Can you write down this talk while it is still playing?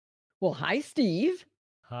Well, hi, Steve.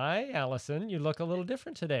 Hi, Allison. You look a little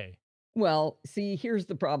different today. Well, see, here's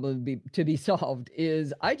the problem to be solved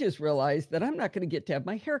is I just realized that I'm not going to get to have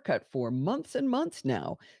my haircut for months and months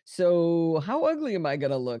now. So how ugly am I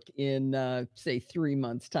going to look in, say, 3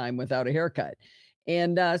 months time without a haircut?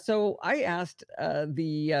 And so I asked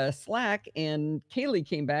the Slack, and Kaylee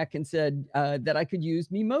came back and said that I could use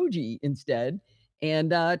Memoji instead, and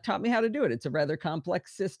taught me how to do it. It's a rather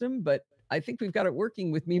complex system, but I think we've got it working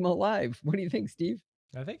with Mimo Live. What do you think, Steve?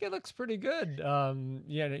 I think it looks pretty good.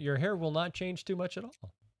 Yeah, your hair will not change too much at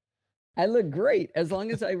all. I look great as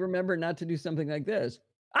long as I remember not to do something like this.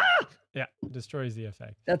 Ah! Yeah, destroys the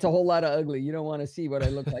effect. That's a whole lot of ugly. You don't wanna see what I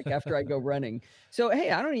look like after I go running. So,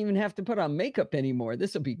 hey, I don't even have to put on makeup anymore.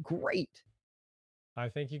 This'll be great. I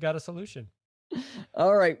think you got a solution.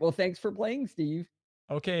 All right. Well, thanks for playing, Steve.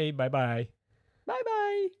 Okay, bye bye.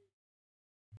 Bye-bye.